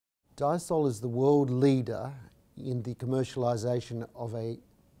Dyesol is the world leader in the commercialization of a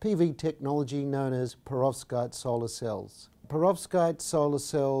PV technology known as Perovskite solar cells. Perovskite solar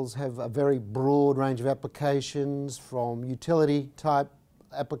cells have a very broad range of applications, from utility type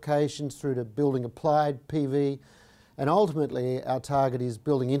applications through to building applied PV, and ultimately our target is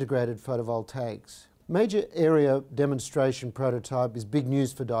building integrated photovoltaics. Major area demonstration prototype is big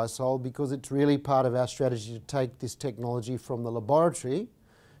news for Dyesol because it's really part of our strategy to take this technology from the laboratory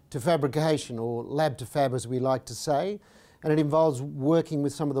to fabrication, or lab to fab as we like to say, and it involves working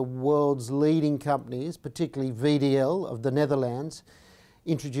with some of the world's leading companies, particularly VDL of the Netherlands,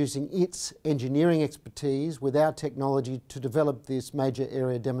 introducing its engineering expertise with our technology to develop this major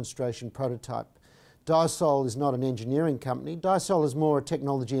area demonstration prototype. Dyesol is not an engineering company. Dyesol is more a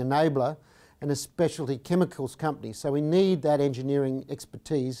technology enabler and a specialty chemicals company, so we need that engineering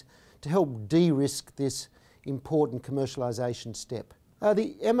expertise to help de-risk this important commercialisation step.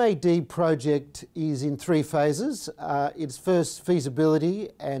 The MAD project is in three phases. It's first feasibility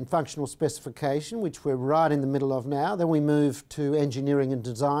and functional specification, which we're right in the middle of now. Then we move to engineering and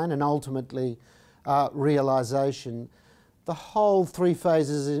design, and ultimately realisation. The whole three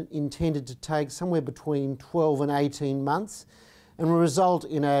phases is intended to take somewhere between 12 and 18 months and will result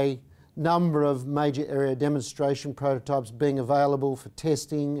in a number of major area demonstration prototypes being available for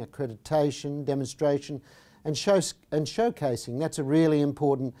testing, accreditation, demonstration, and showcasing. That's a really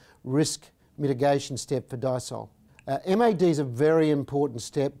important risk mitigation step for Dyesol. MAD is a very important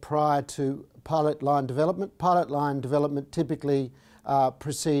step prior to pilot line development. Pilot line development typically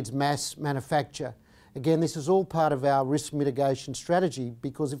precedes mass manufacture. Again, this is all part of our risk mitigation strategy,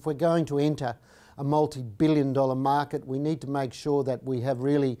 because if we're going to enter a multi-billion-dollar market, we need to make sure that we have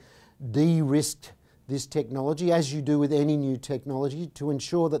really de-risked this technology, as you do with any new technology, to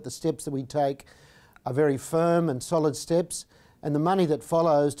ensure that the steps that we take are very firm and solid steps, and the money that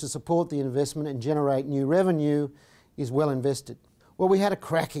follows to support the investment and generate new revenue is well invested. Well, we had a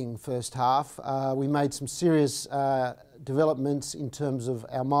cracking first half. We made some serious developments in terms of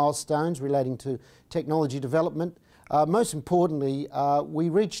our milestones relating to technology development. Most importantly, we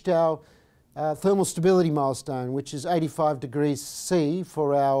reached our thermal stability milestone, which is 85 degrees C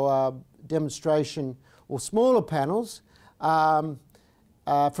for our demonstration or smaller panels,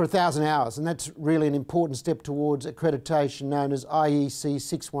 for 1,000 hours, and that's really an important step towards accreditation known as IEC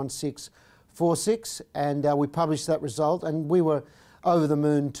 61646, and we published that result, and we were over the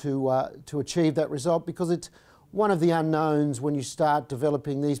moon to achieve that result, because it's one of the unknowns when you start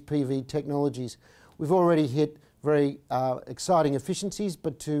developing these PV technologies. We've already hit very exciting efficiencies,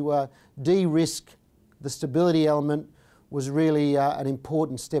 but to de-risk the stability element was really an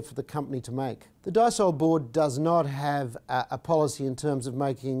important step for the company to make. The Dyesol board does not have a policy in terms of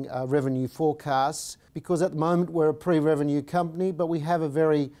making revenue forecasts, because at the moment we're a pre-revenue company, but we have a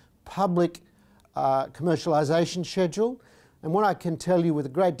very public commercialisation schedule. And what I can tell you with a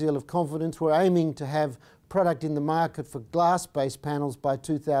great deal of confidence, we're aiming to have product in the market for glass-based panels by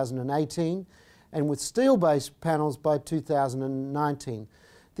 2018 and with steel-based panels by 2019.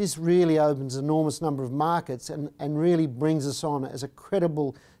 This really opens an enormous number of markets and really brings us on as a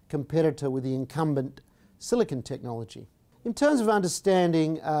credible competitor with the incumbent silicon technology. In terms of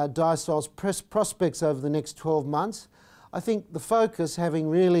understanding Dyesol's prospects over the next 12 months, I think the focus, having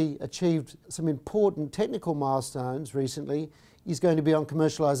really achieved some important technical milestones recently, is going to be on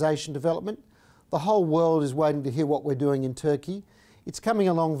commercialisation development. The whole world is waiting to hear what we're doing in Turkey. It's coming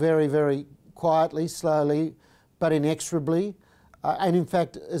along very, very quietly, slowly, but inexorably. And in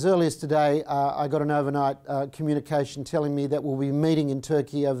fact, as early as today, I got an overnight communication telling me that we'll be meeting in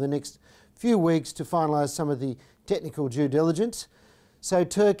Turkey over the next few weeks to finalise some of the technical due diligence. So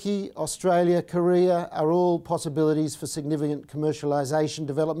Turkey, Australia, Korea are all possibilities for significant commercialisation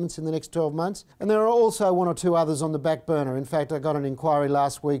developments in the next 12 months. And there are also one or two others on the back burner. In fact, I got an inquiry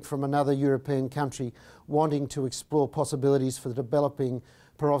last week from another European country wanting to explore possibilities for developing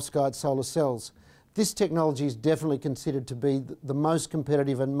perovskite solar cells. This technology is definitely considered to be the most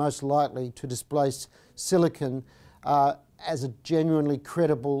competitive and most likely to displace silicon as a genuinely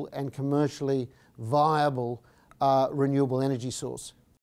credible and commercially viable renewable energy source.